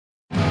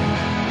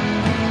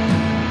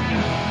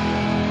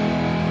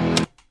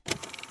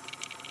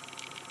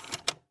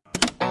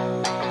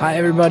Hi,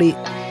 everybody.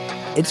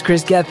 It's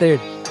Chris Gethard.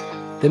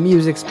 The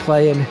music's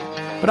playing,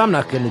 but I'm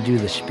not going to do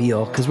the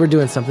spiel because we're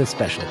doing something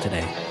special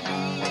today.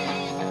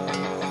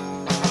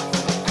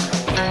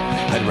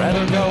 I'd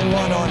rather go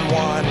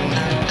one-on-one.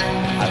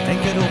 I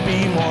think it'll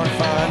be more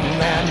fun,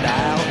 and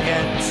I'll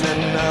get to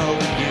know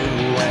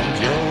you,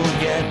 and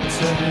you'll get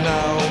to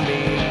know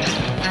me.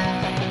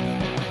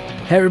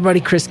 Hey,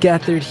 everybody. Chris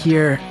Gethard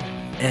here.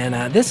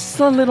 And this is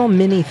a little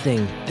mini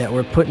thing that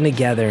we're putting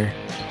together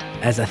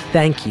as a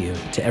thank you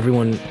to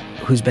everyone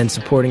who's been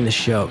supporting the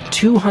show.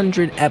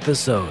 200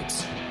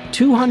 episodes.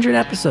 200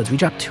 episodes. We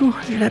dropped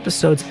 200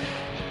 episodes.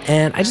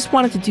 And I just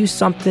wanted to do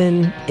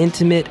something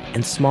intimate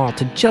and small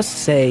to just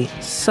say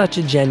such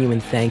a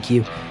genuine thank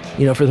you.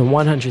 You know, for the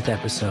 100th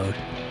episode,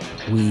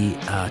 we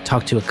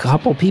talked to a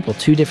couple people,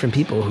 two different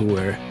people who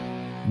were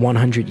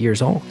 100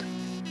 years old.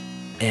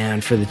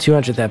 And for the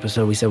 200th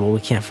episode, we said, well, we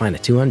can't find a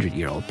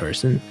 200-year-old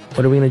person.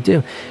 What are we going to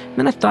do? And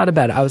then I thought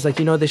about it. I was like,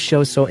 you know, this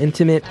show is so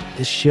intimate.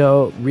 This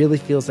show really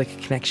feels like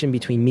a connection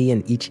between me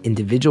and each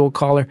individual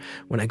caller.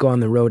 When I go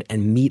on the road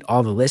and meet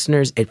all the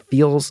listeners, it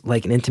feels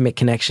like an intimate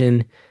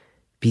connection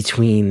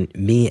between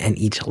me and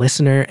each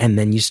listener. And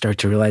then you start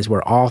to realize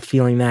we're all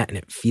feeling that. And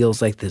it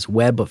feels like this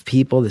web of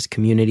people, this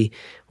community.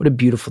 What a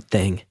beautiful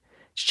thing.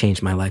 It's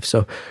changed my life.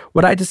 So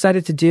what I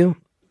decided to do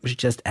was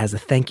just as a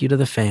thank you to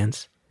the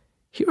fans,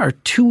 here are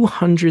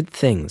 200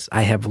 things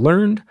I have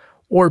learned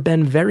or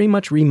been very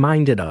much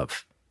reminded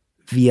of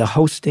via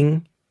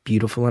hosting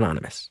Beautiful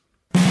Anonymous.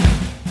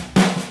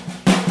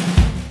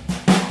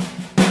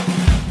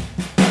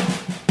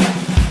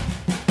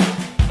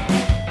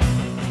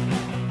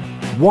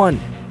 1,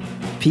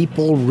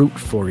 people root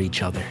for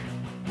each other.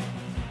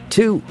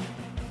 2,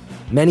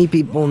 many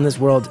people in this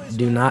world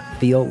do not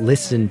feel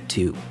listened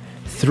to.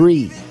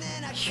 3,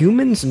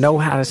 humans know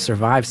how to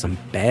survive some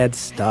bad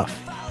stuff.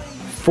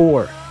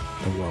 4,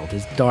 the world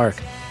is dark.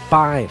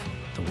 5,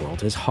 the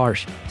world is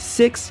harsh.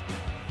 6,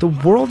 the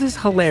world is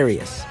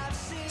hilarious.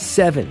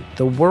 7,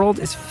 the world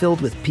is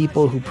filled with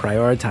people who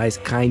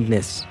prioritize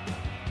kindness.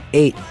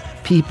 8,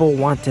 people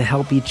want to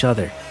help each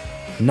other.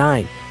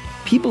 9,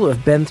 people who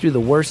have been through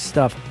the worst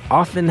stuff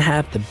often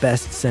have the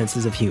best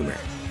senses of humor.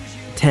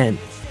 10,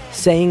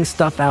 saying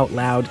stuff out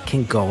loud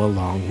can go a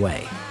long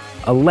way.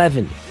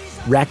 11,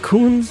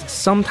 raccoons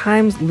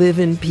sometimes live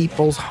in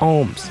people's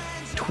homes.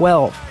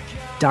 12,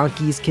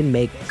 donkeys can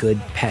make good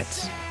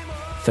pets.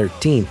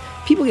 13,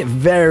 people get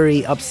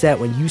very upset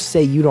when you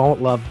say you don't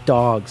love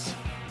dogs.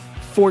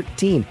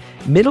 14,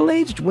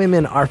 middle-aged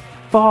women are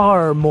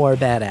far more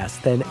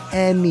badass than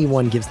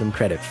anyone gives them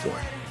credit for.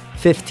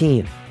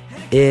 15,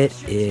 it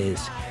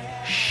is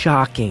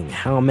shocking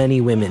how many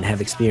women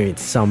have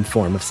experienced some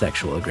form of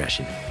sexual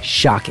aggression.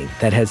 Shocking.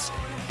 That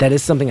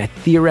is something I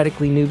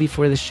theoretically knew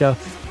before the show.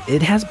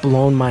 It has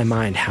blown my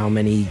mind how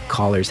many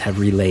callers have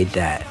relayed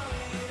that.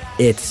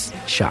 It's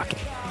shocking.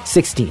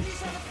 16,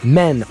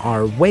 men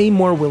are way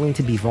more willing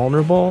to be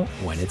vulnerable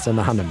when it's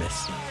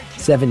anonymous.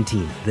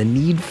 17, the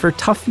need for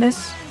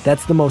toughness,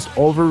 that's the most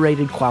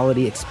overrated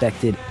quality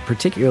expected,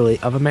 particularly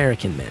of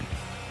American men.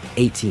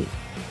 18,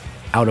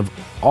 out of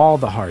all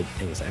the hard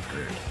things I've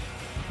heard,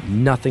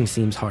 nothing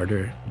seems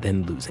harder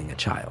than losing a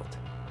child.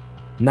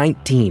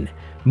 19,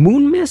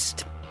 moon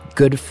mist,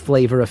 good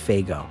flavor of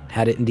Faygo.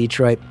 Had it in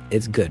Detroit,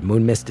 it's good.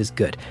 Moon mist is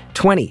good.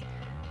 20,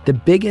 the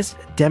biggest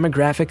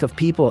demographic of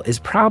people is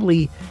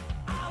probably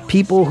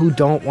people who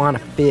don't want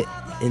to fit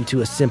into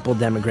a simple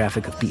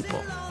demographic of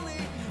people.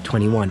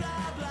 21.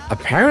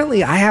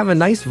 Apparently, I have a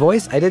nice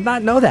voice. I did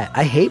not know that.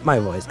 I hate my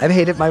voice. I've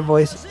hated my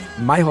voice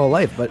my whole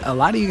life, but a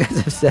lot of you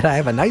guys have said I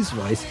have a nice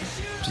voice,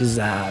 which is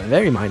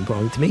very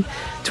mind-blowing to me.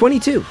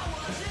 22.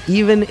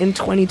 Even in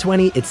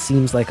 2020, it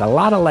seems like a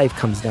lot of life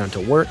comes down to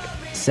work,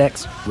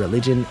 sex,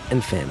 religion,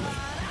 and family.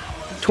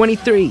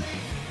 23.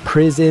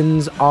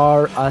 Prisons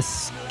are a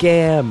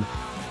scam.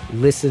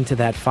 Listen to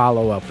that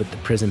follow-up with the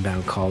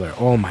prison-bound caller.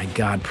 Oh my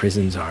God,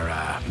 prisons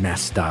are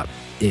messed up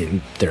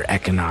in their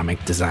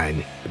economic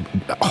design.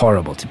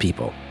 Horrible to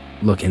people.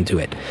 Look into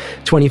it.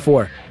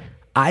 24.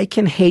 I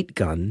can hate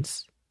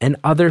guns, and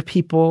other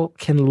people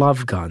can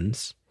love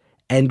guns,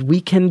 and we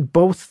can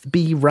both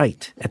be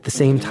right at the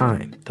same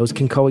time. Those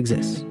can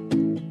coexist.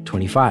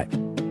 25.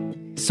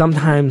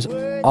 Sometimes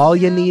all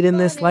you need in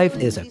this life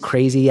is a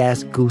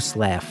crazy-ass goose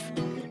laugh.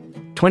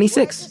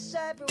 26.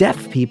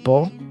 Deaf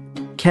people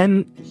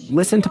can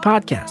listen to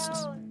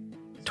podcasts.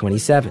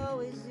 27.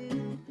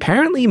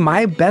 Apparently,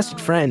 my best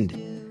friend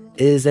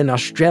is an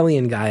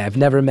Australian guy I've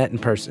never met in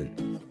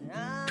person.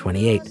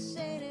 28.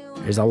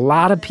 There's a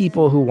lot of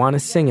people who want to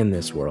sing in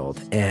this world,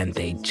 and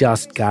they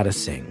just gotta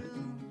sing.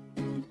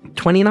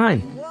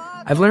 29.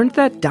 I've learned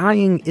that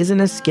dying isn't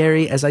as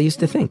scary as I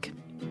used to think.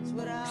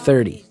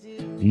 30.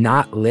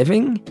 Not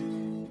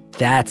living?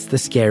 That's the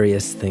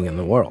scariest thing in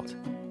the world.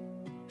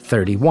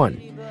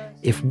 31.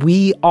 If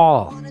we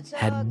all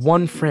had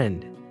one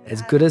friend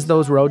as good as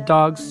those road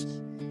dogs,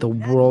 the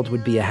world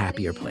would be a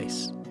happier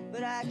place.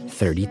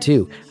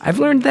 32. I've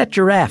learned that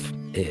giraffe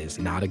is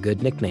not a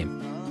good nickname.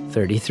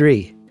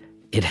 33.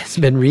 It has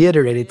been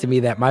reiterated to me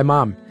that my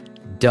mom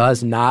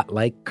does not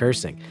like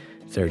cursing.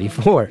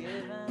 34.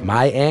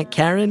 My Aunt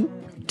Karen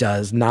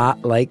does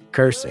not like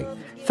cursing.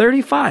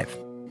 35.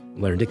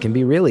 Learned it can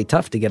be really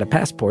tough to get a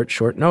passport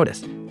short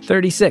notice.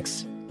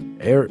 36.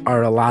 There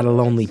are a lot of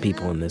lonely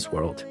people in this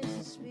world.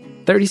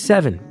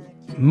 37.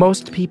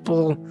 Most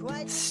people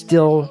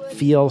still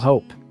feel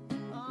hope.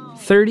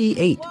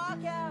 38.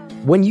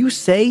 When you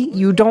say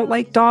you don't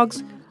like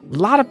dogs, a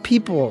lot of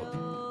people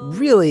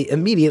really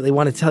immediately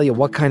want to tell you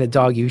what kind of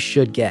dog you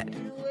should get.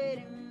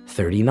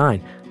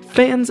 39.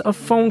 Fans of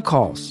phone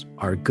calls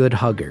are good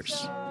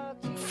huggers.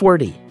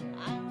 40.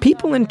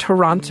 People in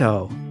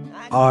Toronto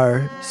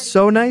are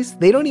so nice,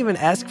 they don't even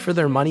ask for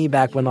their money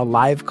back when a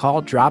live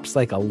call drops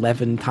like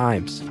 11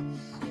 times.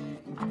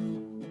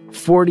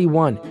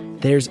 41.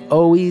 There's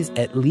always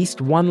at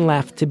least one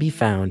laugh to be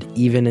found,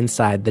 even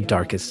inside the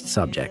darkest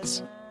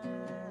subjects.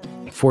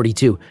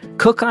 42.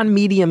 Cook on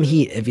medium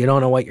heat if you don't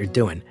know what you're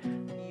doing.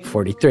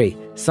 43.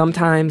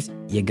 Sometimes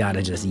you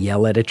gotta just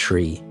yell at a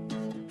tree.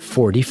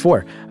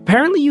 44.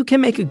 Apparently you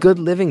can make a good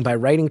living by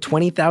writing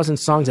 20,000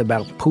 songs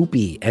about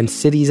poopy and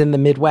cities in the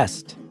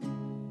Midwest.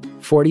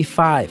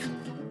 45.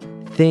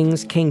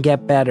 Things can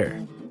get better.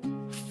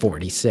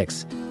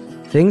 46.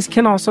 Things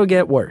can also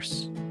get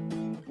worse.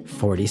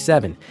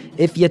 47.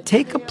 If you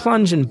take a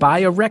plunge and buy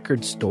a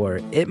record store,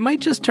 it might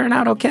just turn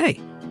out okay.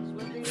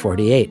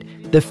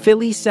 48. The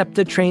Philly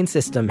SEPTA train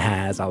system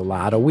has a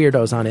lot of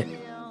weirdos on it.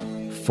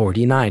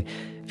 49.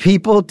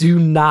 People do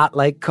not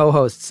like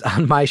co-hosts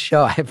on my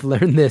show. I've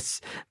learned this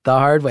the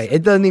hard way.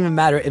 It doesn't even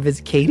matter if it's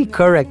Katie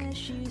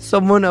Couric,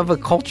 someone of a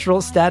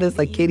cultural status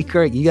like Katie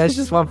Couric. You guys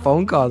just want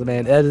phone calls,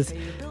 man. That is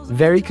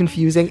very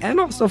confusing and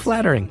also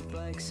flattering.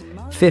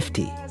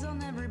 50.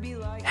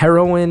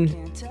 Heroin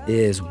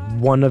is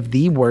one of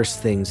the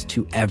worst things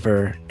to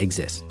ever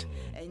exist.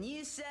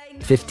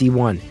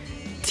 51.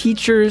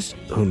 Teachers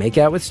who make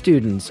out with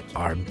students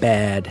are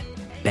bad,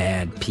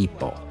 bad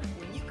people.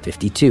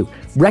 52.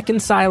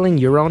 Reconciling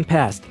your own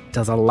past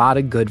does a lot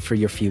of good for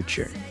your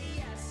future.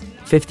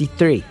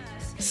 53.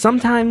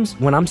 Sometimes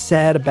when I'm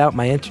sad about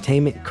my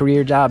entertainment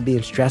career job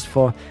being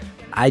stressful,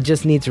 I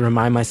just need to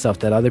remind myself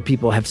that other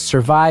people have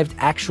survived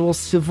actual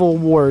civil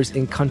wars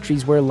in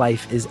countries where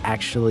life is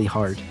actually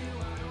hard.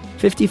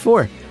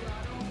 54.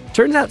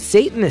 Turns out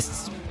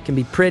Satanists can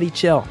be pretty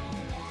chill.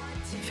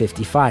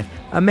 55.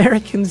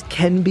 Americans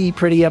can be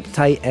pretty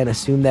uptight and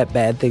assume that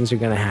bad things are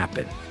going to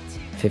happen.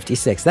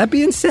 56. That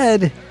being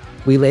said,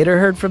 we later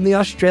heard from the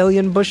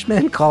Australian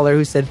Bushman caller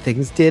who said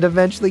things did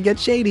eventually get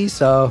shady,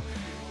 so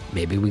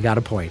maybe we got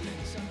a point.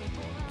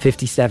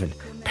 57.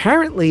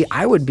 Apparently,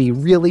 I would be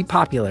really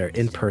popular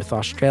in Perth,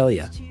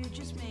 Australia.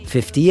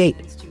 58.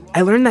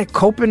 I learned that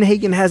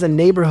Copenhagen has a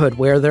neighborhood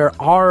where there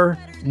are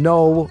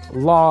no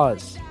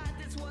laws.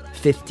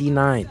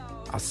 59.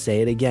 I'll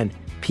say it again.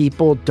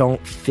 People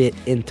don't fit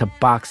into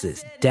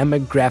boxes.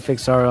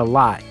 Demographics are a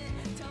lie.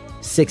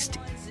 60.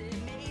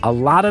 A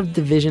lot of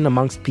division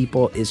amongst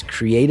people is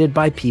created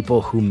by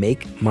people who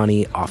make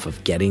money off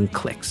of getting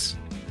clicks.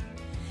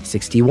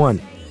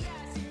 61.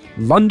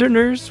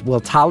 Londoners will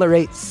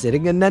tolerate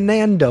sitting in the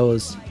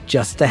Nando's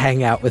just to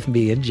hang out with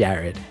me and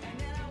Jared.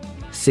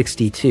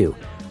 62.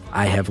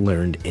 I have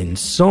learned in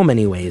so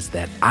many ways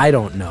that I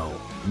don't know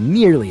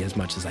nearly as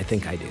much as I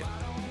think I do.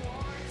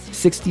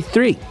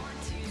 63.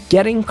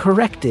 Getting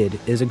corrected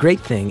is a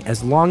great thing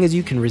as long as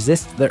you can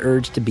resist the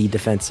urge to be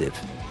defensive.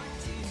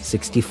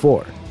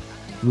 64.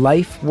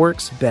 Life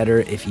works better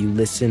if you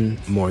listen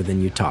more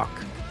than you talk.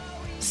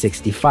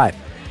 65.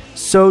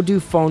 So do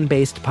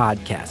phone-based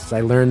podcasts. I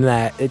learned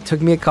that. It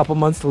took me a couple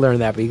months to learn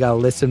that, but you gotta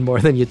listen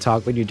more than you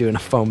talk when you're doing a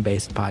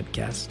phone-based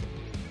podcast.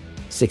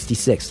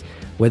 66.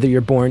 Whether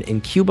you're born in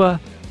Cuba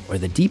or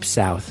the Deep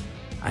South,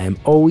 I am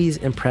always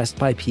impressed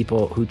by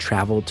people who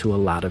travel to a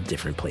lot of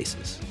different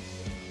places.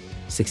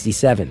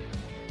 67.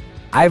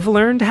 I've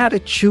learned how to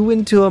chew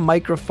into a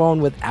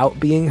microphone without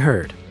being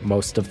heard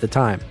most of the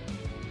time.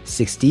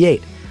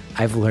 68.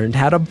 I've learned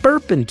how to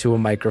burp into a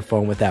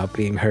microphone without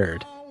being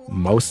heard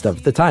most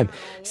of the time.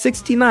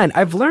 69.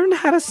 I've learned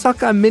how to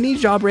suck on mini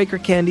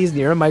Jawbreaker candies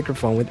near a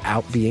microphone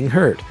without being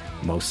heard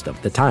most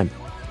of the time.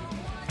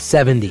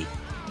 70.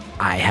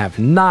 I have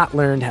not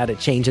learned how to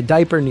change a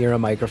diaper near a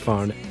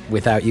microphone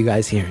without you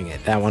guys hearing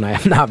it. That one I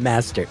have not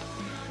mastered.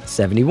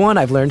 71.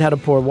 I've learned how to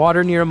pour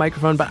water near a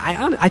microphone, but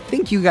I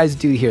think you guys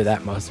do hear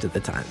that most of the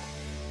time.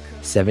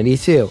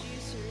 72.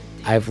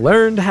 I've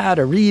learned how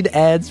to read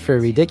ads for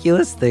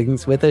ridiculous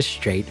things with a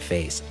straight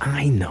face.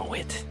 I know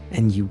it,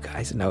 and you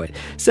guys know it.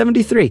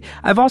 73.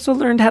 I've also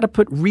learned how to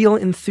put real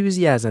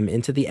enthusiasm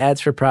into the ads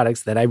for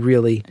products that I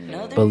really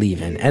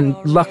believe in. And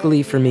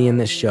luckily for me in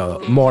this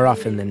show, more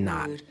often than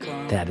not,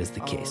 that is the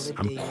case.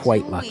 I'm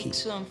quite lucky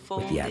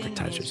with the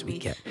advertisers we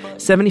get.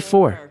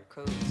 74.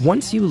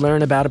 Once you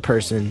learn about a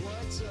person,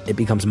 it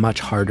becomes much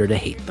harder to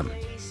hate them.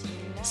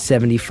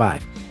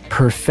 75.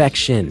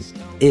 Perfection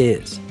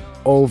is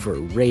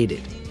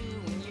overrated.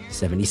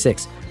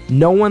 76.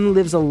 No one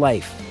lives a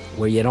life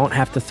where you don't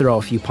have to throw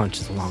a few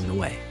punches along the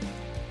way.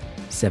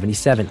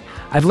 77.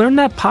 I've learned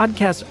that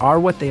podcasts are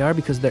what they are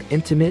because they're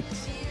intimate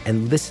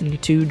and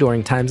listened to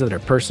during times that are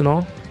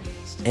personal.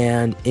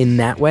 And in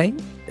that way,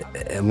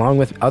 along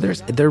with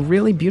others, they're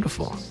really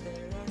beautiful.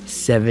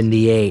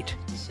 78.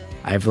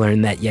 I've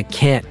learned that you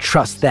can't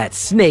trust that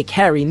snake,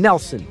 Harry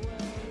Nelson.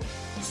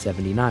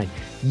 79.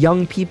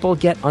 Young people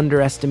get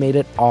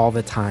underestimated all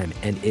the time,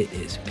 and it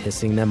is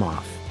pissing them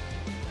off.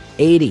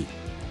 80.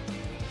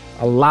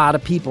 A lot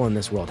of people in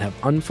this world have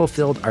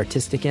unfulfilled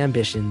artistic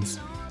ambitions,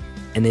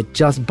 and it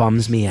just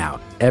bums me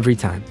out. Every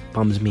time,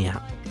 bums me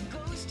out.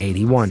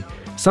 81.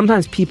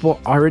 Sometimes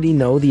people already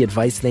know the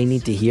advice they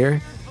need to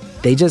hear.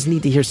 They just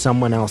need to hear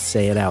someone else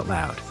say it out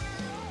loud.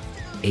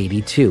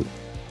 82.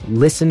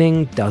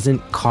 Listening doesn't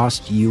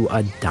cost you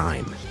a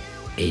dime.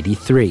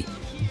 83.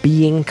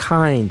 Being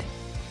kind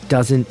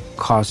doesn't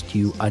cost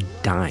you a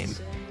dime.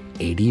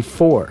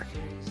 84.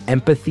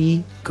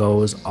 Empathy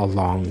goes a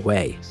long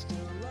way.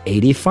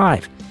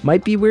 85.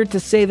 Might be weird to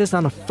say this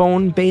on a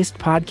phone-based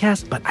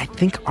podcast, but I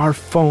think our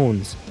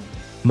phones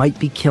might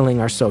be killing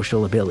our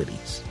social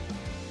abilities.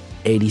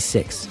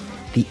 86.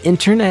 The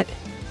internet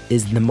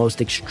is the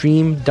most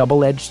extreme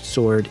double-edged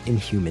sword in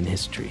human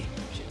history.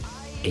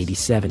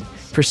 87.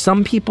 For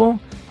some people,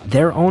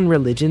 their own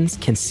religions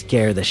can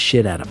scare the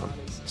shit out of them.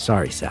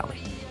 Sorry, Sally.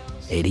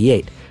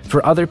 88.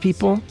 For other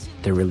people,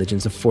 their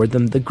religions afford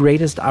them the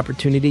greatest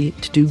opportunity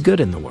to do good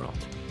in the world.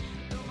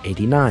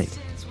 89.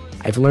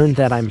 I've learned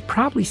that I'm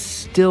probably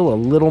still a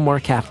little more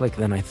Catholic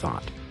than I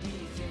thought.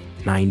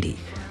 90.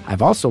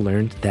 I've also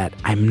learned that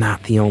I'm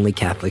not the only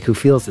Catholic who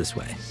feels this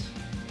way.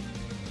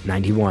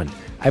 91.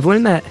 I've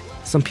learned that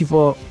some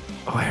people...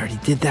 Oh, I already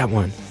did that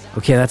one.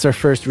 Okay, that's our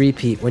first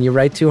repeat. When you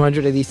write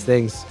 200 of these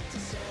things,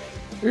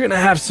 you're going to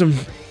have some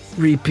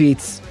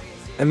repeats.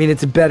 I mean,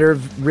 it's a better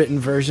written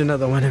version of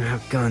the one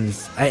about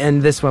guns. I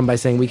end this one by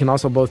saying we can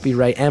also both be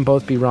right and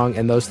both be wrong,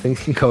 and those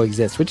things can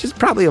coexist, which is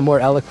probably a more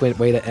eloquent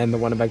way to end the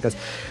one about guns.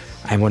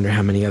 I wonder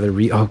how many other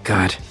oh,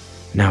 God.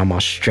 Now I'm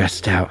all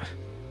stressed out.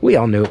 We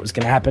all knew it was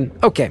going to happen.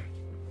 Okay.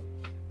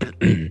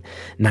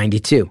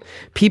 92.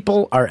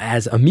 People are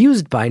as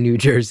amused by New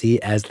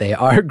Jersey as they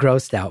are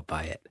grossed out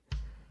by it.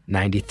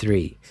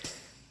 93.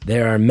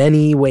 There are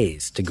many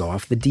ways to go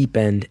off the deep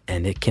end,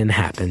 and it can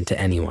happen to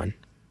anyone.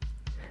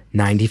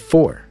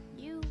 94.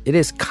 It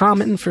is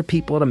common for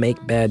people to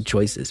make bad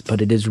choices,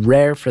 but it is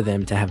rare for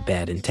them to have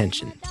bad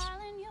intentions.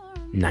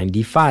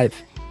 95.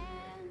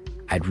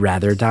 I'd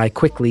rather die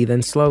quickly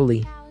than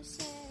slowly.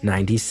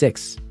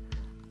 96.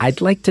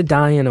 I'd like to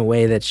die in a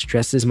way that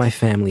stresses my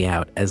family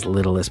out as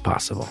little as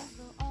possible.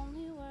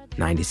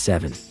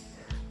 97.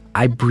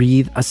 I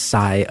breathe a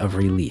sigh of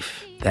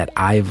relief that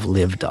I've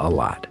lived a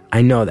lot.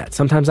 I know that.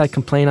 Sometimes I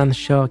complain on the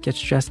show, get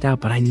stressed out,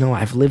 but I know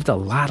I've lived a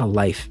lot of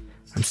life.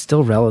 I'm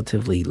still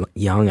relatively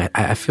young.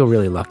 I feel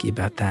really lucky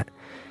about that.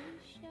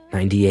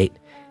 98.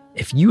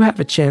 If you have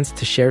a chance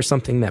to share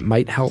something that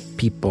might help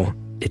people,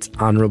 it's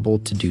honorable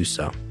to do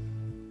so.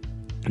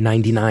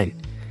 99.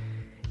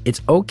 It's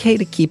okay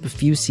to keep a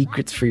few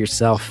secrets for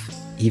yourself,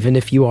 even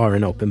if you are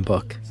an open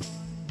book.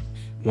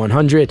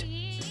 100.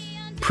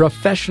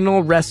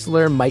 Professional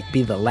wrestler might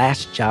be the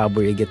last job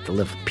where you get to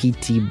live a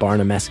P.T.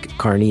 Barnum-esque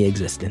carny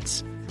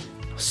existence.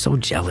 I was so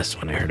jealous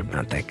when I heard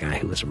about that guy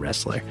who was a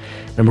wrestler.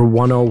 Number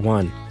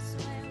 101.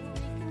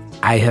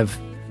 I have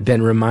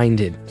been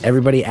reminded.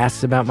 Everybody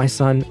asks about my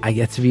son. I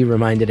get to be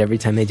reminded every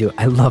time they do.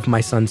 I love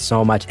my son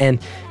so much.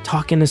 And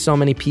talking to so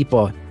many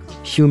people,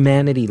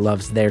 humanity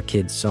loves their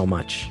kids so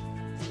much.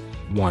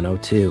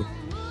 102.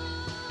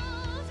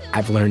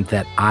 I've learned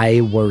that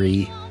I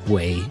worry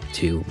way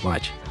too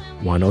much.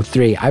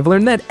 103. I've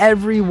learned that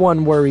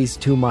everyone worries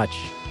too much.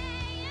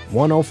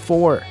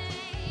 104.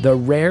 The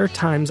rare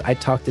times I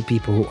talk to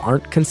people who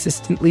aren't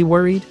consistently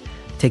worried,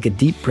 take a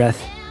deep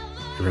breath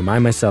and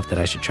remind myself that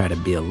I should try to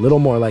be a little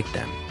more like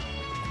them.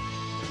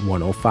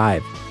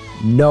 105.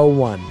 No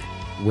one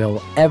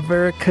will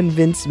ever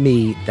convince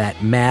me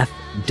that math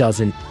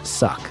doesn't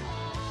suck.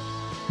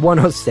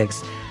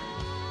 106.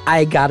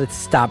 I gotta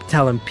stop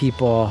telling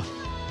people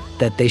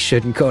that they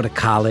shouldn't go to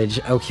college,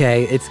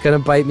 okay? It's gonna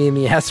bite me in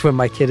the ass when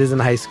my kid is in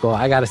high school.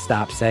 I gotta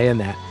stop saying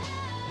that.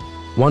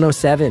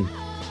 107.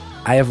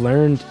 I have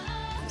learned,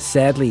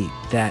 sadly,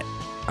 that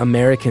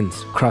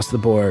Americans across the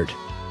board,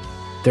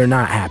 they're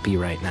not happy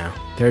right now.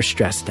 They're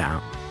stressed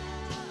out.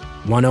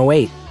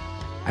 108.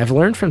 I've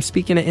learned from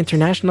speaking to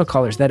international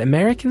callers that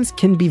Americans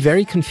can be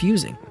very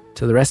confusing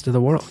to the rest of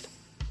the world.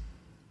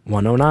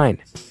 109.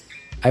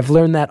 I've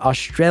learned that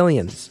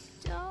Australians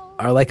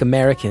are like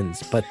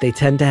Americans, but they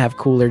tend to have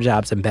cooler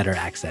jobs and better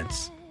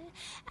accents.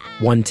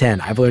 110.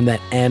 I've learned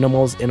that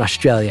animals in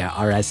Australia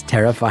are as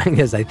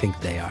terrifying as I think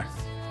they are.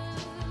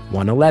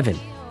 111.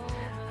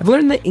 I've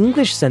learned the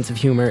English sense of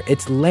humor,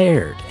 it's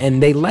layered,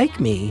 and they like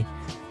me,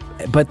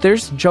 but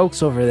there's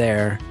jokes over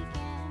there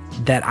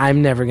that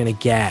I'm never going to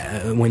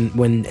get.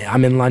 When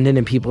I'm in London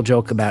and people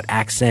joke about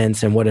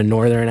accents and what a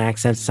northern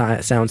accent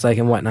sounds like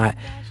and whatnot,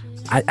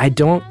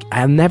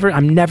 I'm never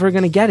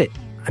going to get it.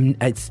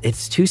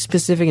 It's too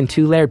specific and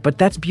too layered, but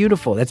that's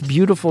beautiful. That's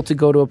beautiful to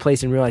go to a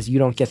place and realize you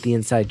don't get the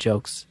inside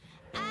jokes.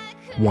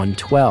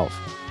 112.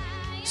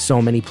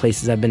 So many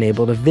places I've been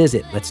able to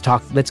visit.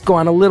 Let's go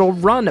on a little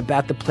run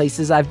about the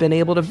places I've been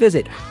able to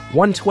visit.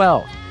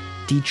 112,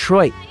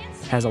 Detroit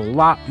has a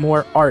lot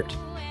more art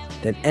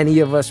than any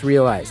of us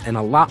realize, and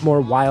a lot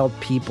more wild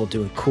people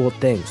doing cool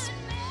things.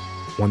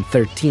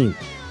 113,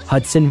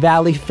 Hudson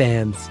Valley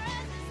fans.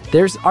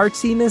 There's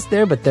artsiness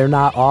there, but they're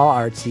not all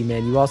artsy,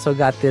 man. You also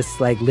got this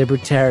like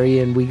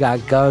libertarian, we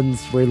got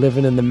guns, we're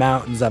living in the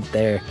mountains up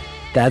there.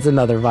 That's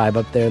another vibe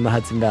up there in the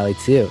Hudson Valley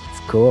too. It's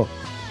cool.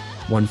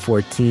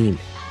 114,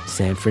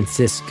 San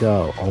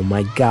Francisco. Oh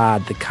my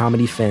God, the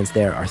comedy fans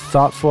there are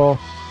thoughtful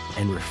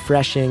and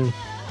refreshing.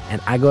 And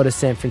I go to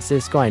San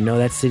Francisco. I know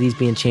that city's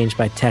being changed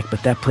by tech,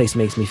 but that place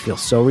makes me feel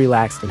so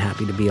relaxed and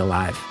happy to be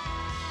alive.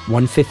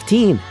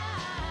 115.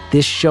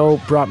 This show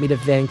brought me to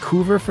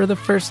Vancouver for the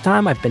first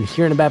time. I've been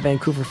hearing about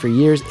Vancouver for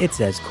years. It's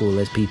as cool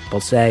as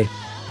people say.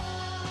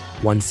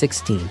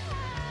 116.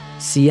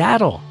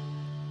 Seattle.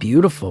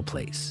 Beautiful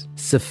place.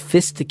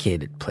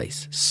 Sophisticated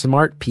place.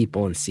 Smart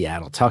people in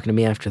Seattle talking to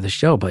me after the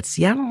show, but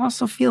Seattle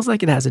also feels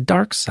like it has a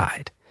dark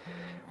side.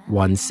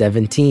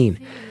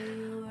 117.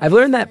 I've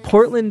learned that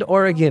Portland,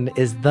 Oregon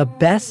is the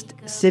best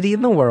city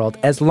in the world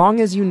as long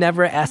as you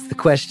never ask the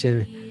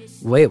question,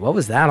 wait, what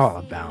was that all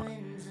about?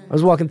 I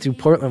was walking through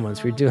Portland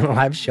once. We were doing a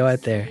live show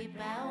out there.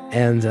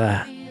 And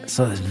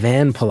saw this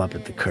van pull up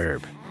at the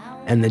curb.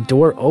 And the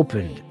door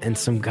opened. And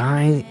some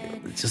guy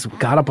just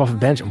got up off a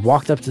bench and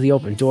walked up to the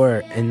open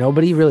door. And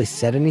nobody really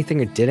said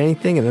anything or did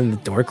anything. And then the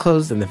door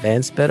closed and the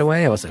van sped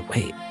away. I was like,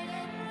 wait,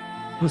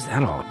 what was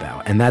that all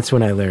about? And that's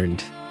when I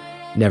learned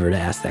never to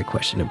ask that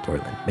question in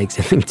Portland. Makes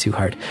anything too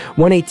hard.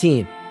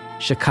 118,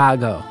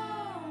 Chicago.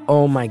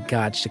 Oh my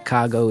God,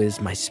 Chicago is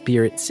my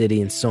spirit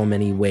city in so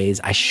many ways.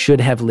 I should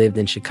have lived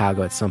in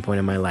Chicago at some point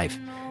in my life.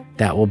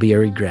 That will be a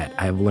regret.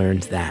 I've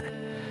learned that.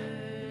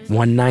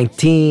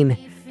 119,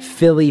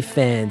 Philly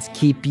fans,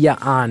 keep ya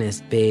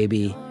honest,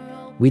 baby.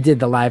 We did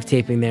the live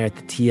taping there at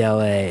the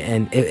TLA,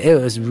 and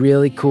it was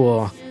really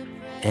cool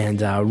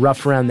and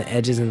rough around the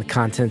edges and the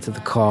content of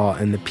the call,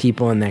 and the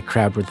people in that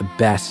crowd were the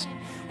best.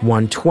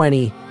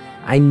 120,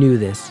 I knew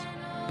this,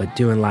 but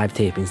doing live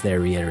tapings there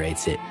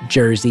reiterates it.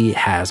 Jersey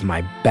has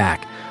my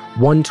back.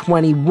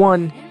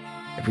 121,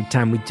 every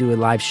time we do a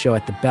live show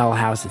at the Bell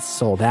House, it's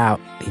sold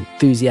out. The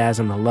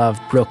enthusiasm, the love,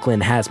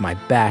 Brooklyn has my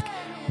back.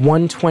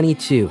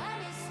 122,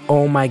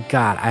 oh my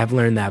God, I have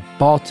learned that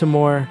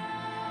Baltimore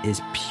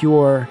is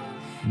pure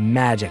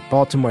magic.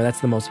 Baltimore, that's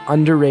the most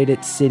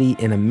underrated city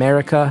in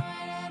America.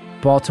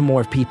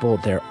 Baltimore people,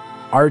 they're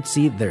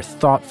artsy, they're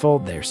thoughtful,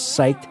 they're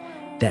psyched.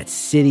 That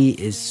city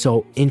is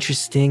so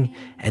interesting,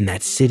 and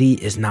that city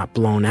is not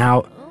blown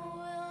out.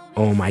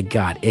 Oh my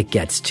God, it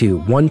gets to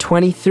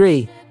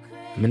 123.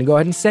 I'm going to go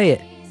ahead and say it.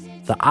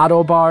 The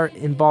Otto Bar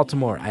in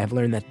Baltimore. I have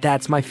learned that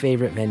that's my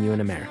favorite venue in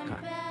America.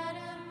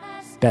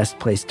 Best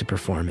place to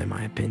perform, in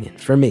my opinion.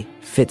 For me,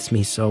 fits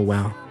me so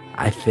well.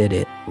 I fit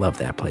it. Love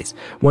that place.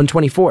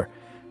 124.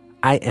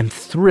 I am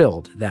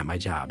thrilled that my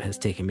job has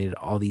taken me to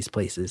all these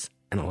places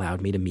and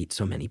allowed me to meet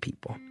so many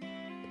people.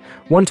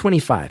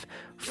 125.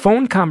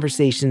 Phone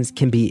conversations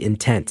can be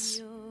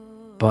intense,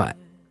 but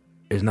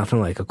there's nothing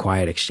like a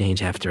quiet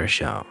exchange after a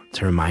show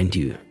to remind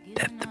you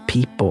that the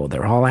people,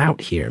 they're all out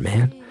here,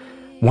 man.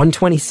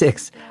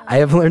 126. I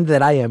have learned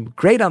that I am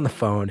great on the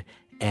phone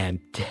and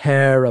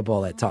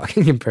terrible at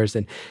talking in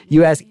person.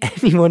 You ask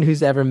anyone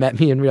who's ever met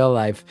me in real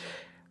life,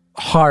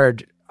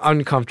 hard,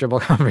 uncomfortable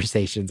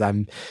conversations.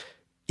 I'm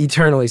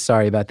eternally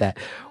sorry about that.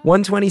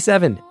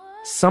 127.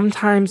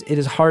 Sometimes it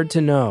is hard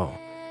to know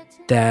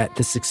that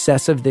the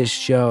success of this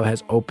show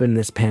has opened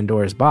this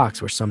Pandora's box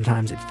where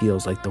sometimes it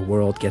feels like the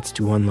world gets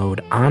to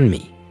unload on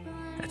me.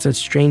 That's a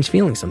strange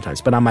feeling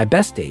sometimes, but on my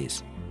best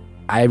days,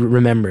 I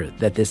remember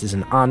that this is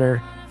an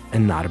honor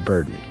and not a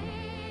burden.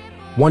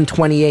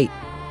 128.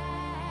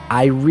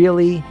 I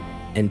really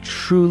and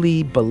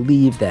truly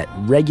believe that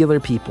regular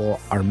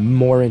people are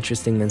more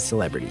interesting than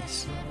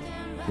celebrities.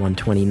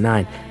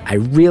 129. I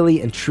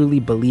really and truly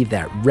believe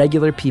that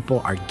regular people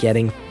are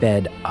getting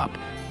fed up.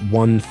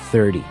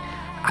 130.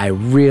 I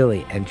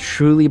really and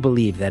truly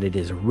believe that it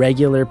is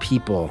regular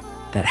people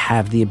that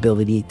have the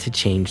ability to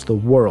change the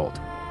world.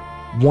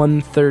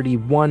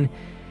 131,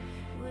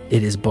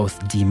 it is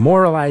both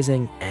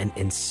demoralizing and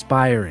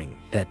inspiring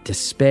that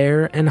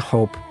despair and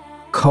hope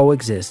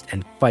coexist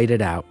and fight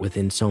it out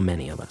within so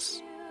many of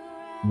us.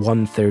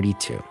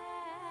 132,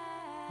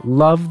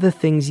 love the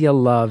things you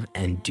love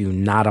and do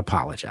not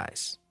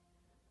apologize.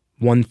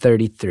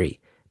 133,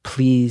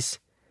 please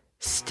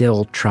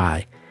still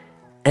try.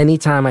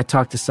 Anytime I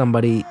talk to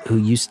somebody who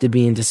used to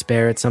be in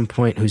despair at some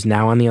point, who's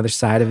now on the other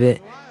side of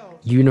it,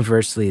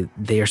 universally,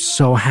 they are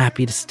so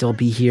happy to still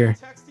be here.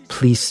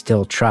 Please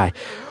still try.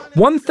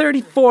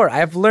 134, I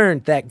have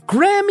learned that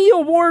Grammy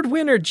Award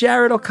winner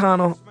Jared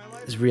O'Connell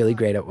is really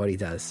great at what he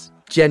does.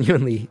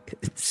 Genuinely,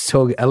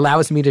 so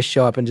allows me to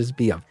show up and just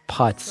be a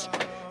putz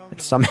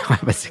and somehow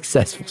have a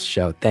successful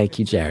show. Thank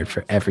you, Jared,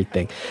 for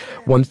everything.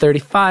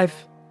 135,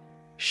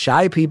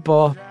 shy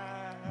people,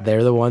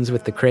 they're the ones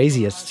with the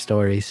craziest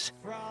stories.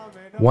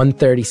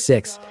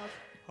 136.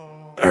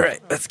 All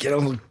right, let's get a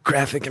little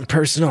graphic and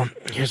personal.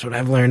 Here's what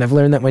I've learned. I've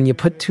learned that when you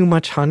put too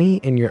much honey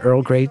in your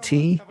Earl Grey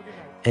tea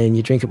and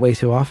you drink it way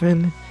too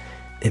often,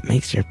 it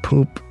makes your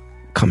poop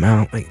come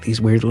out like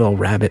these weird little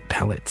rabbit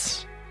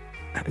pellets.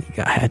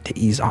 I had to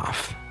ease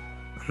off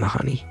on the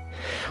honey.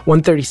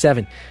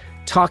 137.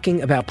 Talking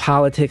about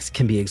politics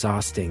can be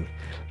exhausting,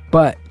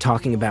 but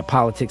talking about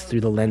politics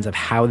through the lens of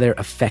how they're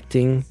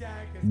affecting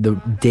the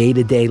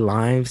day-to-day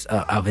lives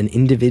of an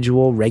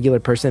individual, regular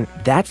person,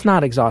 that's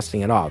not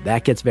exhausting at all.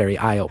 That gets very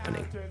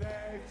eye-opening.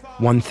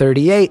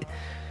 138.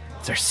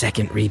 It's our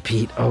second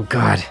repeat. Oh,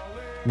 God.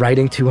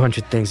 Writing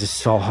 200 things is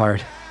so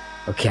hard.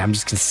 Okay, I'm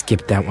just going to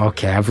skip that one.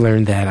 Okay, I've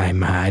learned that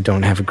I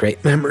don't have a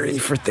great memory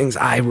for things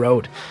I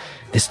wrote.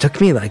 This took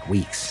me like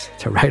weeks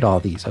to write all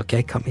these,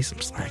 okay? Cut me some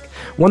slack.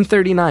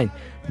 139.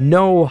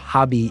 No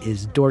hobby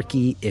is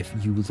dorky if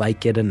you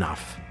like it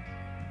enough.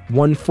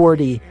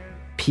 140.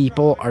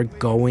 People are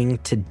going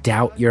to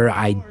doubt your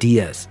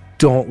ideas.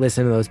 Don't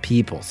listen to those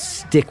people.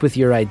 Stick with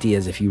your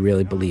ideas if you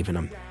really believe in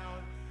them.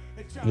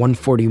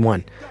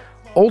 141.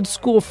 Old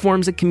school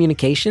forms of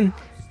communication,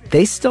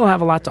 they still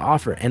have a lot to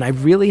offer, and I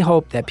really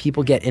hope that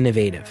people get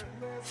innovative,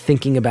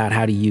 thinking about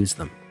how to use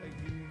them.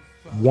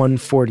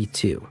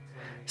 142.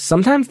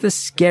 Sometimes the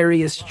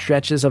scariest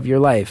stretches of your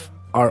life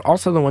are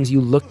also the ones you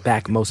look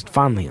back most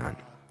fondly on.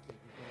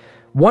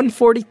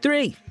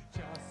 143.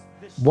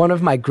 One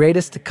of my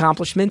greatest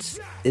accomplishments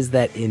is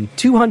that in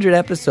 200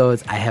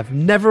 episodes, I have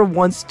never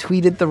once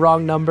tweeted the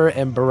wrong number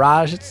and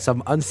barraged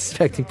some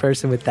unsuspecting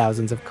person with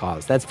thousands of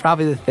calls. That's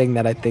probably the thing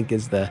that I think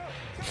is the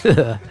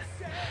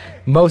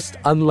most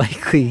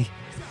unlikely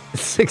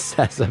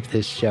success of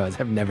this show, is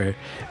I've never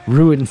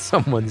ruined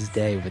someone's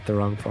day with the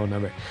wrong phone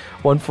number.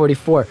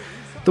 144.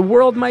 The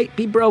world might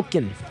be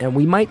broken, and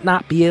we might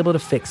not be able to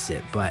fix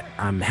it, but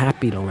I'm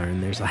happy to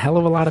learn there's a hell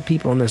of a lot of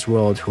people in this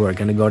world who are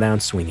going to go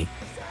down swinging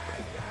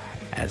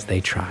as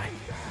they try.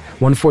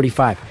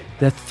 145.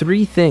 The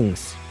three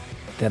things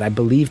that I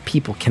believe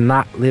people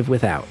cannot live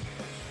without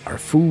are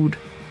food,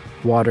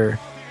 water,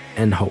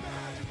 and hope.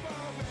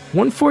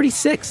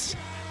 146.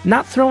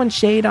 Not throwing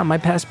shade on my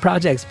past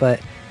projects,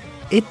 but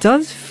it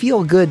does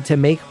feel good to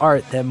make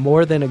art that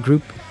more than a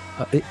group...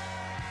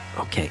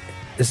 Okay.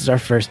 This is our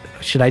first.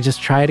 Should I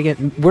just try it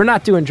again? We're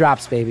not doing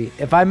drops, baby.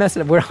 If I mess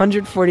it up, we're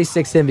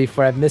 146 in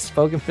before I've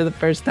misspoken for the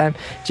first time.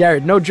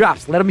 Jared, no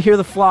drops. Let them hear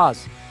the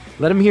flaws.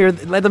 Let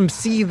them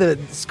see the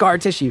scar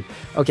tissue.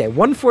 Okay,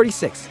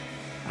 146.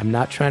 I'm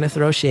not trying to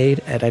throw shade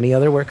at any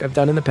other work I've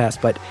done in the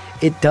past, but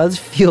it does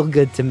feel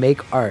good to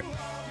make art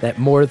that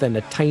more than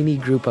a tiny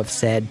group of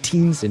sad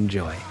teens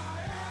enjoy.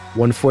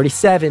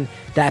 147.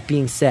 That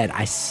being said,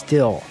 I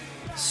still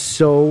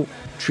so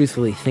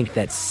truthfully think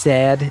that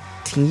sad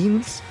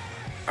teens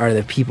are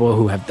the people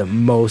who have the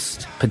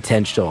most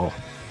potential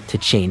to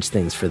change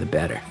things for the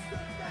better.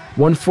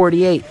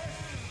 148.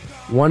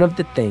 One of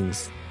the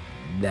things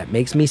that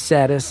makes me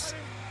saddest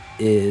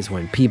is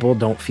when people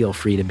don't feel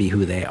free to be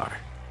who they are.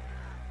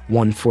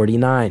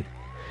 149.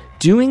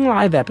 Doing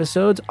live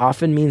episodes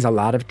often means a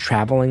lot of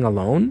traveling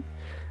alone,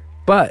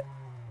 but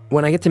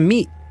when I get to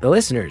meet the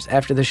listeners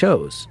after the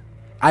shows,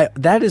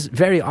 that is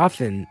very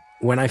often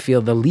when I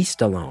feel the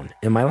least alone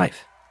in my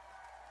life.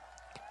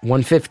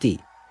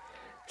 150.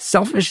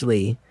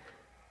 Selfishly,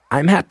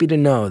 I'm happy to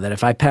know that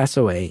if I pass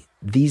away,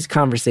 these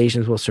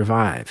conversations will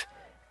survive,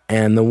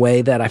 and the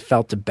way that I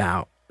felt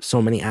about so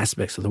many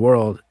aspects of the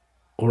world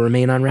will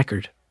remain on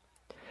record.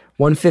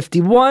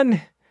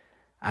 151.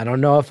 I don't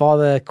know if all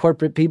the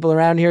corporate people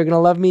around here are going to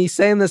love me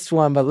saying this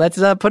one, but let's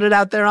put it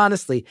out there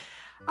honestly.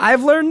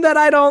 I've learned that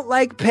I don't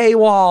like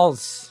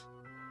paywalls.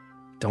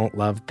 Don't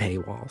love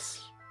paywalls.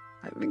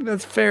 I think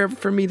that's fair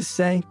for me to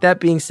say. That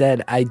being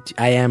said, I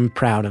am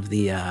proud of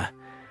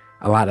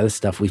a lot of the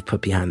stuff we've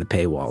put behind the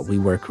paywall. We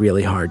work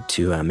really hard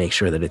to make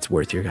sure that it's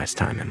worth your guys'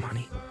 time and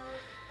money.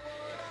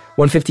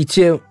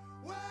 152.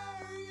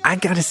 I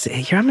gotta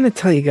say, here I'm gonna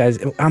tell you guys,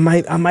 on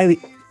my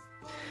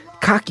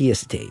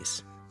cockiest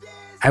days,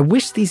 I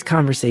wish these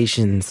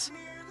conversations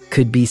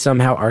could be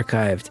somehow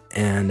archived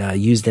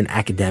and used in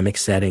academic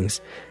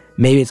settings.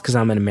 Maybe it's because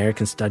I'm an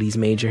American Studies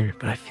major,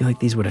 but I feel like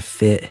these would have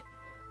fit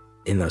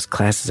in those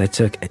classes I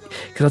took.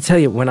 Because I'll tell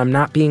you, when I'm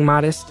not being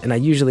modest, and I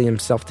usually am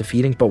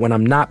self-defeating, but when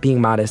I'm not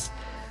being modest,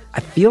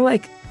 I feel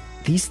like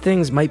these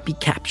things might be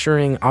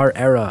capturing our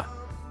era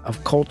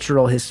of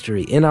cultural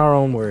history in our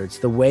own words,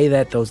 the way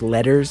that those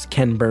letters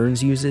Ken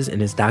Burns uses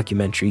in his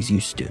documentaries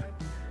used to.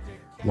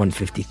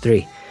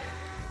 153.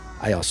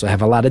 I also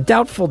have a lot of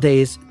doubtful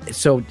days,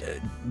 so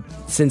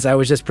since I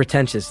was just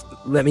pretentious,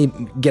 let me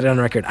get it on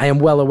record. I am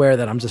well aware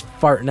that I'm just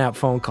farting out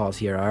phone calls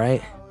here, all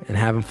right? And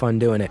having fun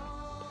doing it.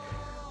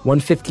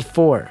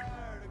 154.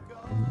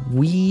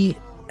 We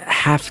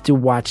have to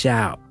watch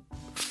out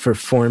for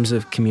forms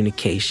of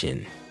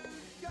communication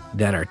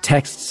that are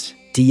texts,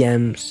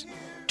 DMs,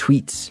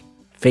 tweets,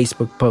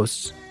 Facebook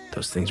posts.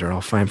 Those things are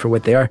all fine for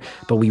what they are,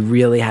 but we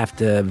really have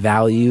to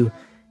value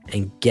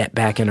and get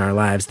back in our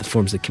lives the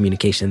forms of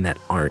communication that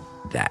aren't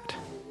that.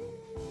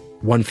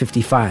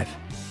 155.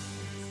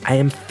 I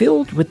am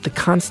filled with the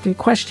constant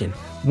question,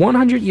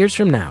 100 years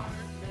from now,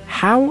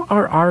 how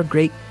are our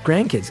great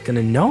grandkids going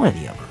to know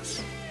any of us?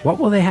 What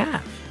will they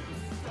have?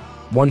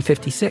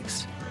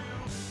 156.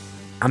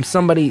 I'm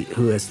somebody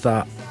who has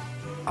thought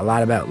a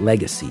lot about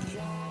legacy,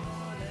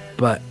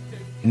 but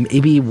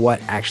maybe what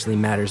actually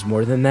matters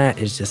more than that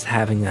is just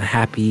having a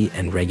happy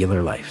and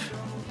regular life.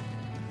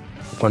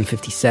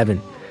 157.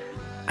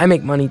 I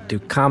make money through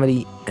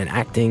comedy and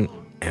acting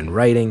and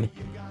writing,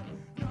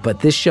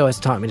 but this show has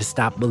taught me to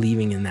stop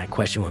believing in that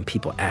question when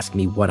people ask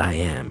me what I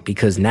am,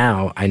 because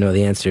now I know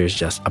the answer is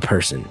just a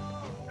person.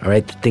 All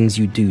right? The things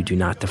you do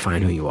not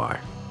define who you are.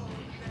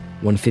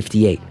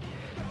 158.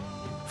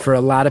 For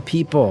a lot of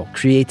people,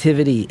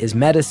 creativity is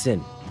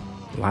medicine.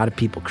 A lot of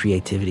people,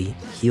 creativity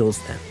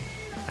heals them.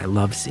 I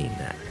love seeing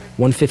that.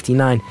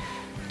 159.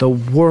 The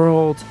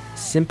world,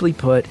 simply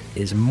put,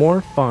 is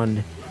more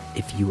fun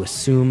if you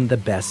assume the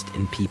best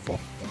in people.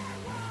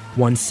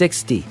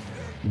 160.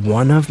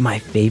 One of my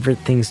favorite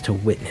things to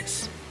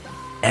witness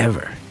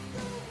ever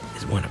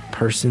is when a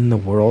person the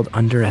world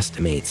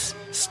underestimates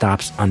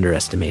stops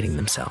underestimating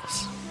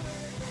themselves.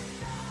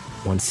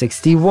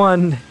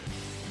 161.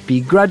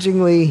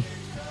 Begrudgingly,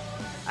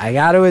 I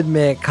got to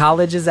admit,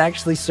 college has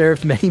actually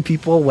served many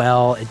people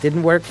well. It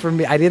didn't work for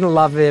me. I didn't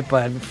love it,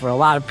 but for a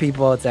lot of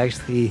people, it's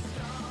actually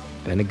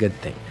been a good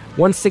thing.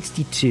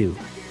 162.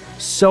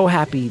 So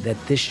happy that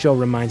this show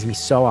reminds me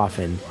so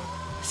often,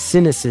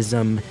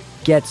 cynicism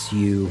gets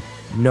you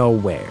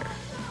nowhere.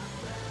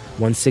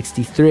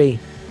 163.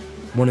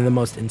 One of the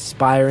most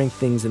inspiring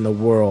things in the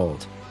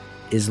world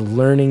is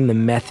learning the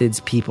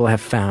methods people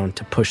have found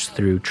to push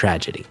through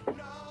tragedy.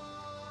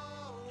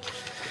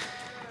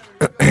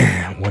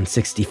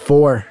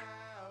 164.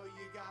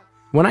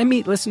 When I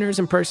meet listeners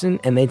in person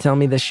and they tell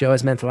me this show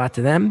has meant a lot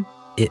to them,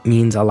 it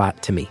means a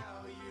lot to me.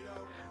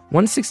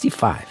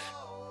 165.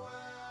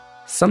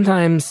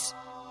 Sometimes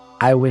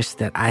I wish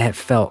that I had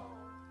felt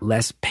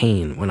less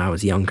pain when I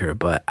was younger,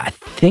 but I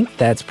think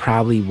that's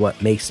probably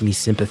what makes me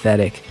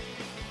sympathetic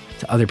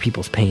to other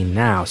people's pain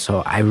now,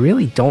 so I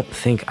really don't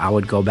think I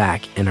would go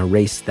back and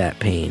erase that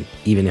pain,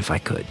 even if I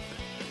could.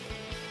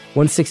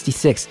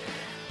 166.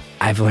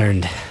 I've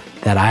learned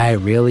that I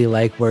really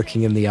like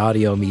working in the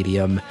audio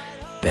medium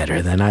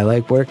better than I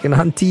like working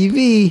on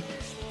TV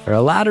for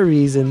a lot of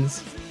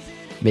reasons.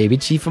 Maybe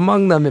chief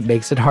among them, it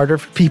makes it harder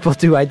for people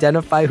to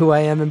identify who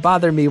I am and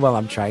bother me while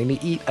I'm trying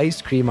to eat ice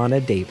cream on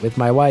a date with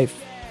my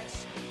wife.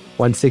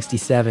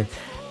 167.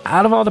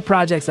 Out of all the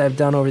projects I've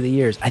done over the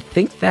years, I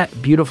think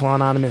that beautiful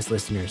anonymous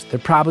listeners, they're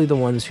probably the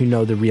ones who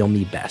know the real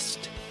me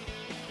best.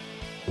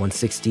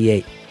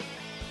 168.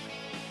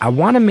 I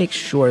want to make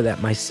sure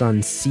that my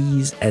son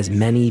sees as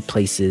many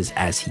places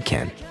as he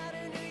can.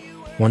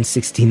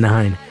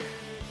 169.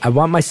 I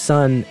want my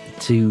son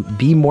to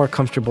be more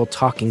comfortable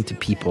talking to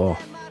people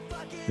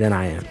than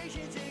I am.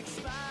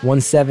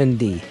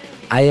 170.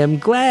 I am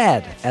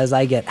glad as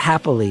I get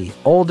happily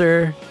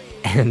older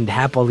and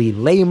happily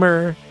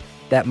lamer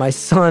that my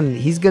son,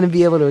 he's going to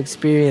be able to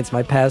experience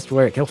my past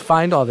work. He'll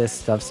find all this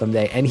stuff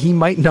someday, and he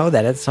might know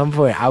that at some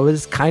point. I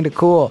was kind of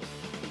cool.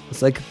 I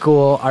was like a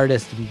cool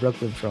artist in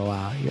Brooklyn for a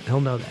while. He'll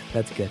know that.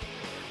 That's good.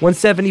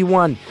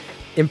 171.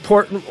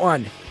 Important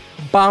one.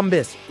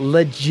 Bombas.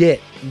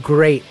 Legit.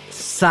 Great.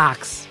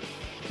 Socks.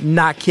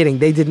 Not kidding.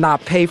 They did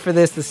not pay for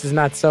this. This is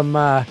not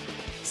some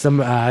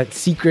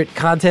secret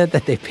content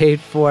that they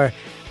paid for.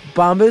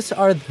 Bombas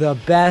are the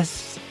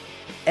best.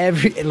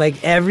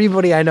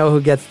 Everybody I know who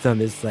gets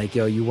them is like,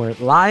 yo, you weren't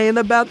lying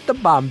about the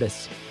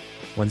Bombas.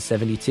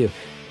 172.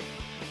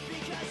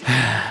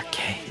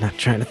 Okay, not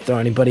trying to throw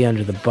anybody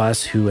under the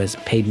bus who has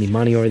paid me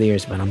money over the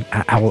years, but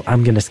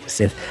I'm gonna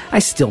say I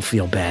still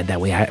feel bad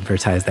that we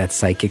advertised that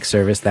psychic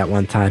service that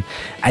one time.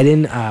 I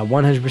didn't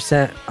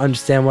 100%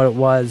 understand what it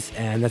was,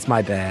 and that's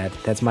my bad.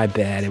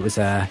 It was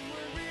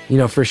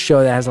for a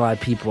show that has a lot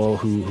of people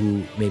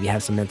who maybe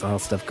have some mental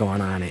health stuff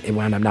going on, it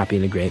wound up not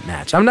being a great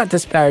match. I'm not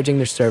disparaging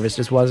their service,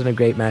 just wasn't a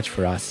great match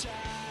for us.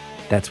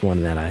 That's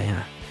one that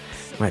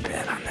my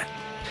bad on that.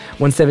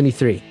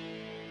 173.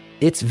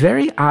 It's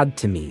very odd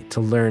to me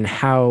to learn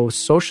how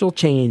social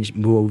change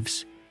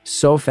moves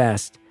so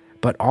fast,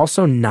 but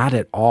also not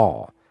at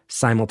all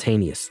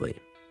simultaneously.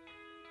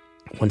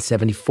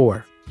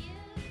 174.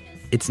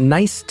 It's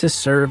nice to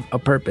serve a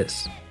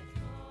purpose.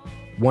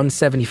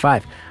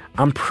 175.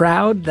 I'm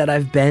proud that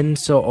I've been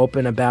so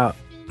open about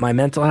my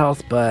mental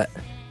health, but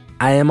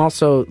I am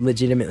also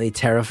legitimately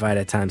terrified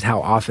at times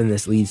how often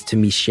this leads to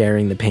me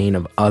sharing the pain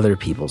of other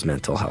people's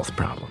mental health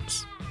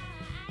problems.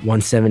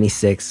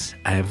 176,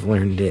 I've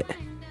learned it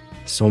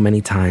so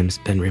many times,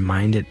 been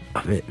reminded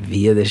of it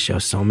via this show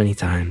so many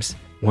times.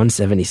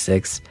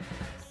 176,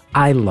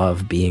 I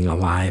love being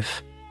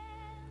alive.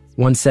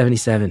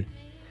 177,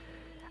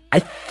 I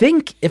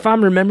think, if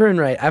I'm remembering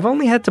right, I've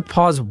only had to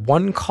pause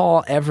one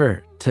call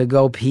ever to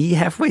go pee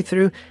halfway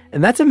through,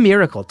 and that's a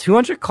miracle.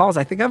 200 calls,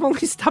 I think I've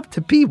only stopped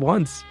to pee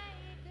once.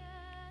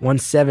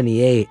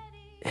 178,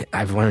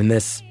 I've learned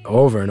this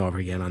over and over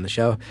again on the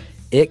show.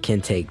 It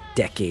can take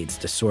decades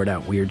to sort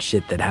out weird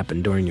shit that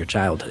happened during your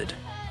childhood.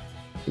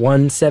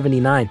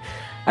 179,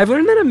 I've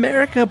learned that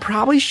America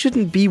probably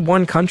shouldn't be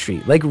one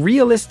country. Like,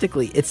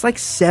 realistically, it's like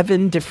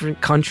 7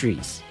 different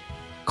countries.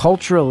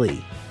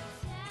 Culturally,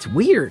 it's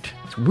weird.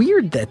 It's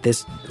weird that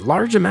this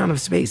large amount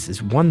of space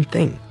is one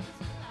thing.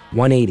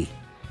 180.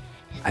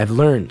 I've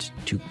learned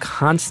to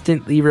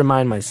constantly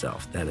remind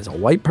myself that as a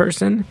white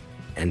person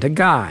and a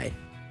guy,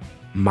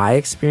 my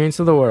experience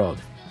of the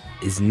world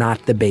is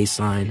not the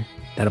baseline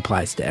that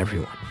applies to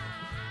everyone.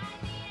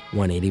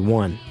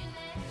 181.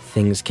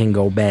 Things can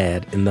go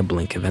bad in the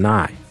blink of an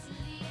eye.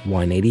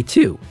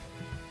 182.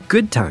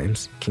 Good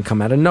times can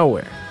come out of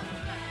nowhere.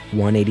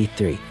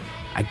 183.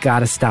 I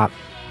gotta stop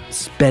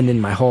spending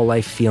my whole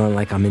life feeling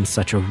like I'm in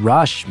such a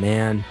rush,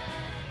 man.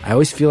 I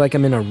always feel like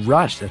I'm in a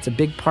rush. That's a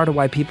big part of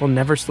why people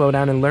never slow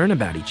down and learn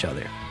about each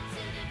other.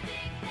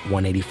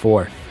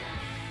 184.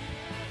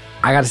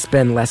 I gotta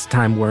spend less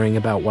time worrying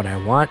about what I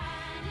want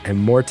and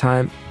more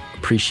time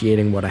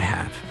appreciating what I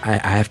have. I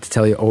have to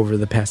tell you, over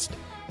the past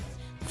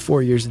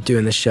 4 years of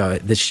doing this show,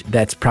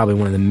 that's probably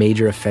one of the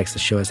major effects the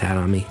show has had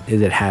on me,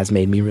 is it has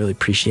made me really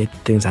appreciate the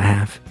things I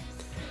have.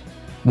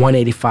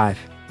 185.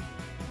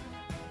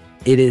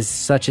 It is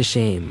such a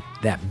shame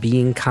that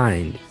being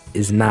kind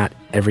is not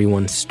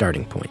everyone's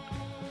starting point.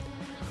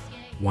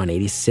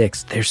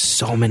 186. There's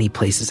so many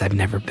places I've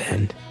never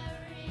been.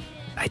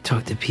 I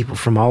talk to people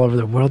from all over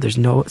the world. There's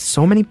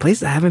so many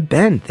places I haven't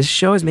been. This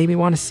show has made me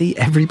want to see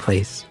every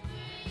place.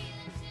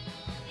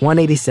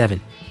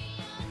 187.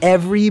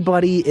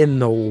 Everybody in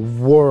the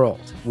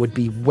world would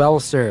be well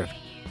served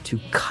to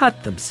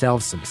cut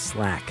themselves some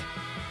slack.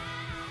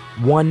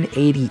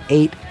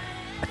 188.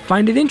 I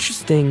find it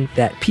interesting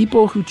that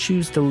people who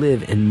choose to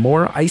live in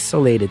more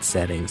isolated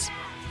settings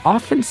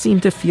often seem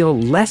to feel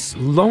less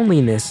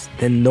loneliness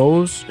than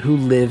those who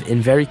live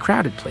in very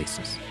crowded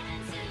places.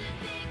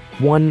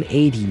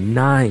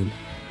 189.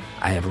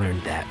 I have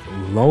learned that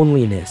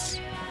loneliness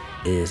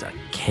is a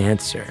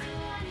cancer.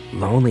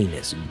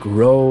 Loneliness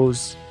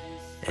grows,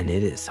 and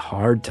it is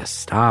hard to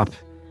stop,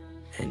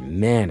 and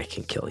man, it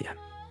can kill you.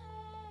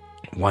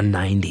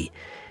 190.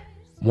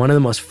 One of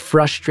the most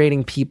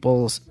frustrating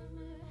people's...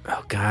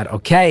 Oh, God,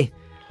 okay.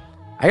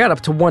 I got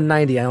up to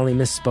 190. I only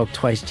misspoke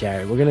twice,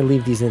 Jared. We're going to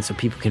leave these in so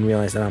people can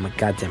realize that I'm a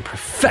goddamn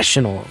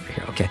professional over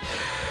here, okay?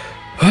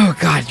 Oh,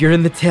 God, you're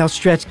in the tail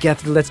stretch,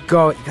 Guthrie. Let's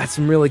go. You got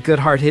some really good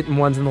hard-hitting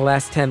ones in the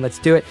last 10. Let's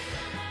do it.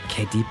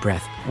 Okay, deep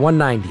breath.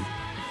 190.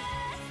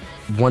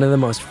 One of the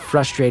most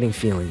frustrating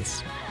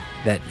feelings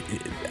that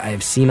I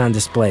have seen on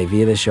display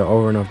via this show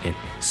over and over again.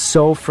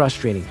 So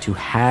frustrating to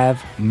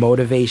have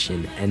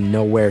motivation and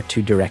know where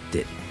to direct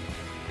it.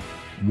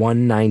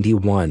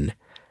 191.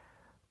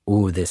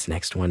 Ooh, this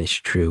next one is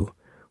true.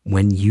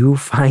 When you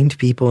find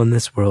people in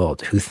this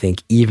world who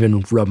think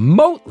even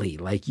remotely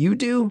like you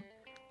do,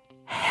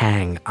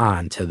 hang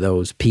on to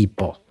those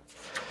people.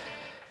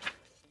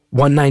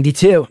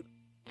 192.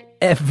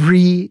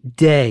 Every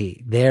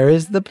day there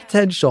is the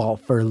potential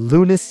for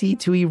lunacy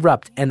to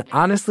erupt, and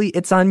honestly,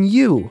 it's on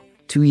you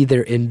to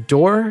either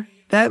endure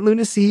that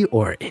lunacy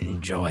or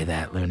enjoy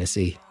that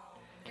lunacy.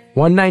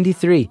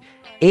 193.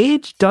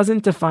 Age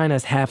doesn't define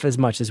us half as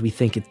much as we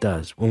think it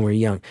does when we're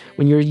young.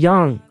 When you're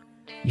young,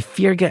 you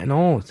fear getting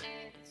old.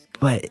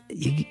 But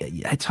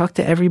I talk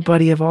to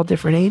everybody of all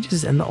different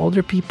ages, and the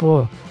older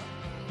people,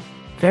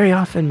 very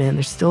often, man,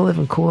 they're still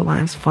living cool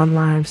lives, fun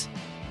lives,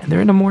 and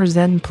they're in a more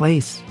zen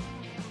place.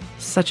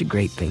 Such a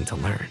great thing to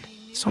learn.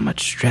 So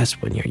much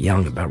stress when you're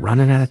young about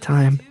running out of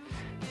time.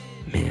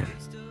 Man,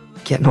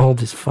 getting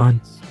old is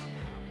fun.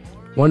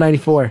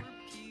 194.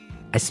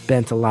 I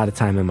spent a lot of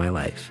time in my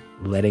life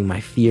letting my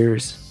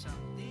fears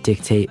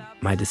dictate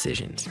my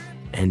decisions,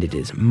 and it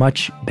is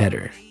much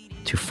better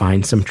to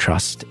find some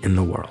trust in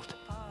the world.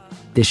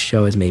 This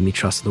show has made me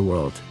trust the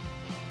world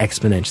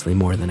exponentially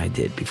more than I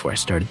did before I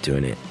started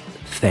doing it.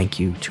 Thank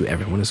you to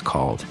everyone who's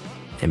called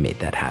and made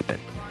that happen.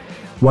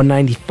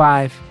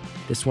 195.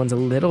 This one's a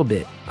little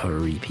bit of a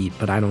repeat,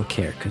 but I don't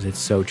care because it's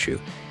so true.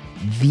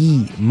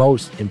 The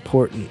most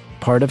important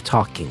part of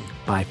talking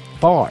by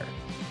far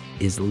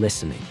is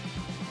listening.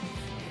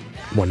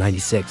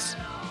 196.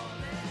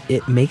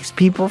 It makes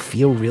people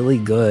feel really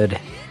good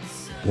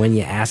when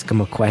you ask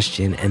them a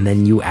question and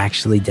then you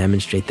actually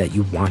demonstrate that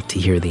you want to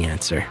hear the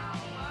answer.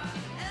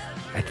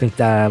 I think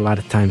that a lot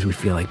of times we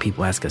feel like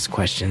people ask us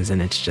questions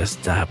and it's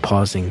just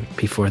pausing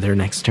before their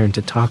next turn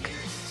to talk.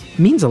 It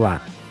means a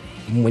lot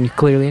when you're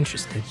clearly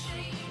interested.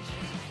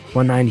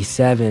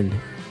 197.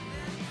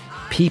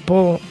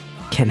 People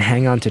can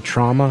hang on to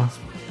trauma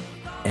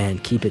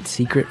and keep it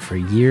secret for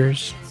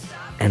years.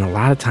 And a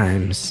lot of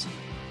times,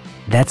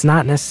 that's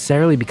not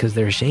necessarily because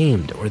they're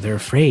ashamed or they're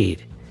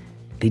afraid.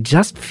 They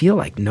just feel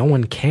like no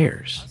one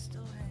cares.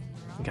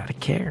 You gotta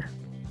care.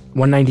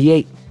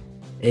 198.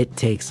 It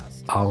takes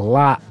a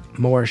lot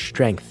more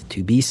strength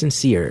to be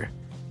sincere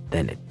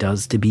than it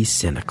does to be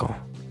cynical.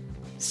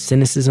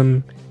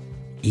 Cynicism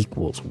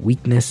equals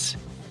weakness.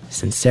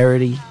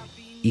 Sincerity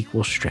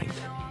equals strength.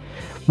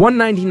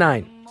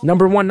 199.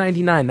 Number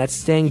 199. That's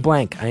staying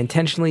blank. I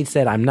intentionally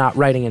said I'm not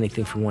writing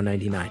anything for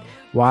 199.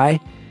 Why?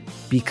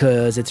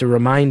 Because it's a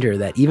reminder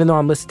that even though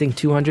I'm listing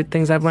 200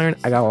 things I've learned,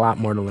 I got a lot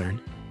more to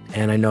learn.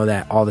 And I know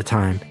that all the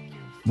time.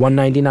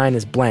 199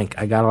 is blank.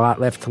 I got a lot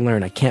left to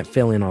learn. I can't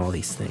fill in all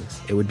these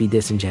things. It would be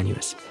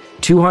disingenuous.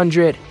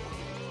 200,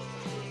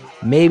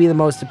 maybe the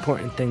most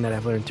important thing that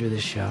I've learned through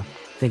this show.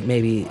 I think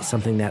maybe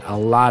something that a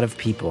lot of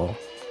people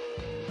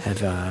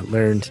have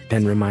learned,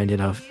 been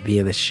reminded of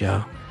via this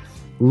show.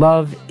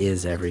 Love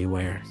is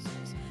everywhere.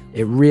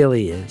 It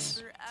really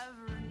is.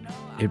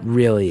 It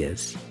really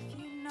is.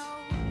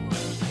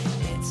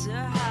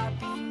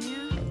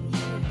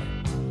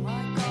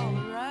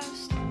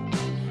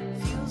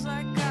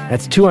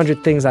 That's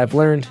 200 things I've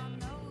learned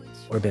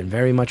or been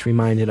very much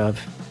reminded of,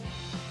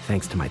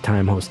 thanks to my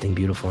time hosting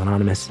Beautiful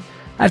Anonymous.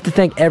 I have to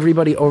thank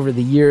everybody over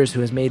the years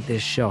who has made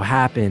this show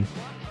happen.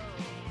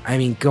 I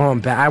mean, going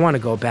back, I want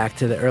to go back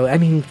to the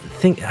early,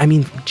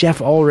 Jeff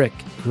Ulrich,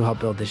 who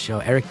helped build this show,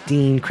 Eric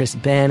Dean, Chris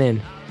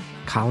Bannon,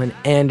 Colin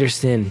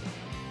Anderson,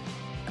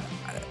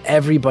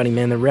 everybody,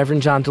 man, the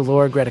Reverend John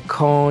Delore, Greta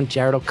Cohn,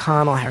 Jared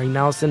O'Connell, Harry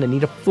Nelson,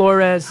 Anita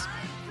Flores,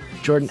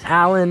 Jordan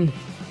Allen,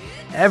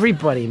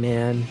 everybody,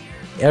 man.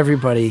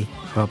 Everybody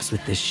who helps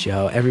with this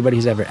show, everybody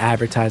who's ever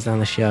advertised on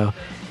the show,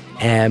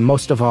 and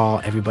most of all,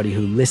 everybody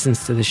who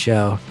listens to the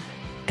show.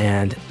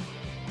 And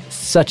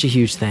such a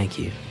huge thank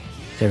you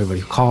to everybody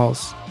who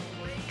calls,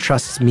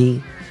 trusts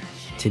me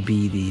to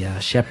be the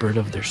shepherd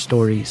of their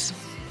stories,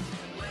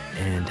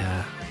 and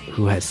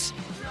who has,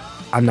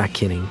 I'm not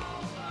kidding,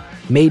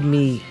 made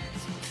me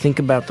think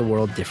about the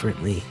world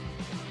differently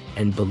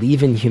and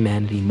believe in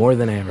humanity more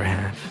than I ever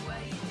have,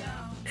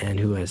 and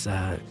who has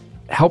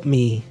helped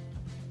me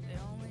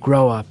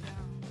grow up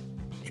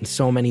in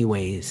so many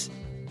ways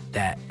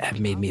that have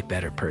made me a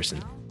better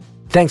person.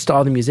 Thanks to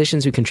all the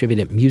musicians who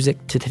contributed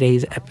music to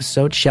today's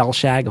episode.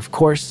 Shellshag, of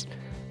course,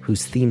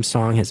 whose theme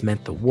song has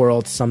meant the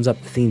world, sums up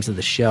the themes of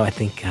the show. I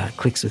think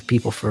clicks with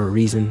people for a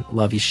reason.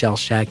 Love you,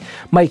 Shellshag.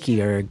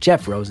 Mikey Erg,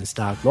 Jeff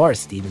Rosenstock, Laura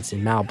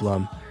Stevenson, Mal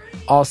Blum,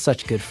 all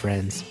such good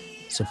friends.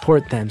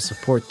 Support them,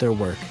 support their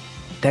work.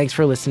 Thanks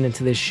for listening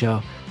to this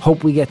show.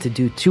 Hope we get to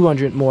do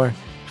 200 more,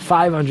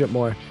 500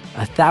 more,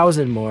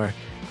 1,000 more.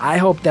 I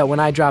hope that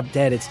when I drop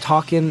dead, it's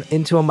talking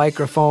into a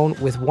microphone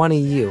with one of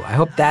you. I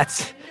hope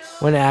that's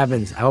when it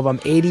happens. I hope I'm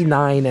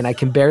 89 and I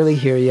can barely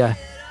hear you,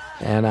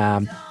 and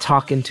I'm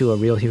talking to a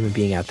real human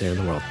being out there in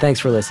the world. Thanks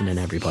for listening,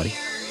 everybody.